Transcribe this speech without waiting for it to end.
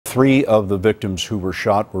3 of the victims who were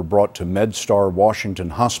shot were brought to Medstar Washington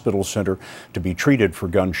Hospital Center to be treated for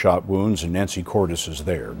gunshot wounds, and Nancy Cordes is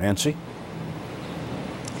there. Nancy?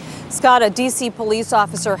 Scott, a D.C. police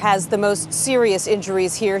officer has the most serious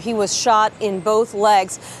injuries here. He was shot in both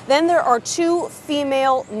legs. Then there are 2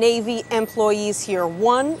 female Navy employees here.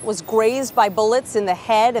 One was grazed by bullets in the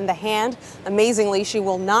head and the hand. Amazingly, she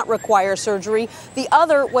will not require surgery. The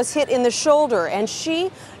other was hit in the shoulder, and she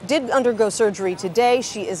did undergo surgery today.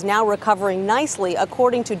 She is now recovering nicely,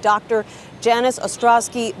 according to Dr. Janice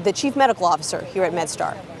Ostrowski, the chief medical officer here at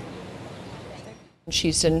Medstar.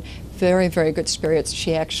 She's in very, very good spirits.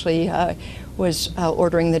 She actually was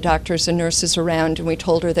ordering the doctors and nurses around, and we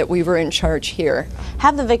told her that we were in charge here.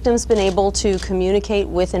 Have the victims been able to communicate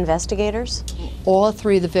with investigators? All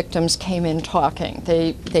 3 of the victims came in talking.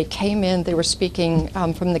 They came in, they were speaking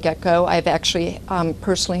from the get-go. I've actually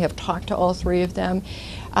personally have talked to all 3 of them.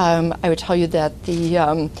 I would tell you that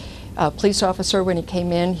the police officer, when he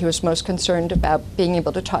came in, he was most concerned about being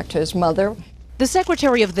able to talk to his mother. The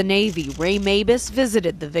Secretary of the Navy, Ray Mabus,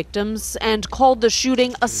 visited the victims and called the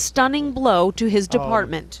shooting a stunning blow to his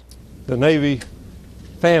department. The Navy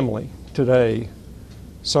family today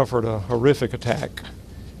suffered a horrific attack,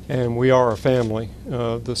 and we are a family.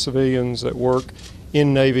 The civilians that work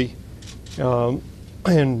in Navy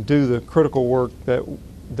and do the critical work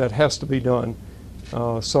that has to be done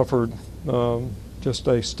suffered just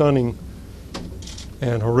a stunning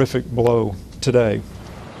and horrific blow today.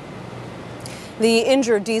 The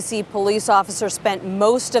injured D.C. police officer spent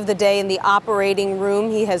most of the day in the operating room.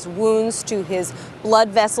 He has wounds to his blood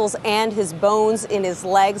vessels and his bones in his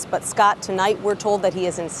legs. But Scott, tonight we're told that he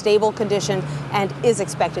is in stable condition and is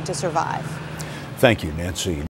expected to survive. Thank you, Nancy.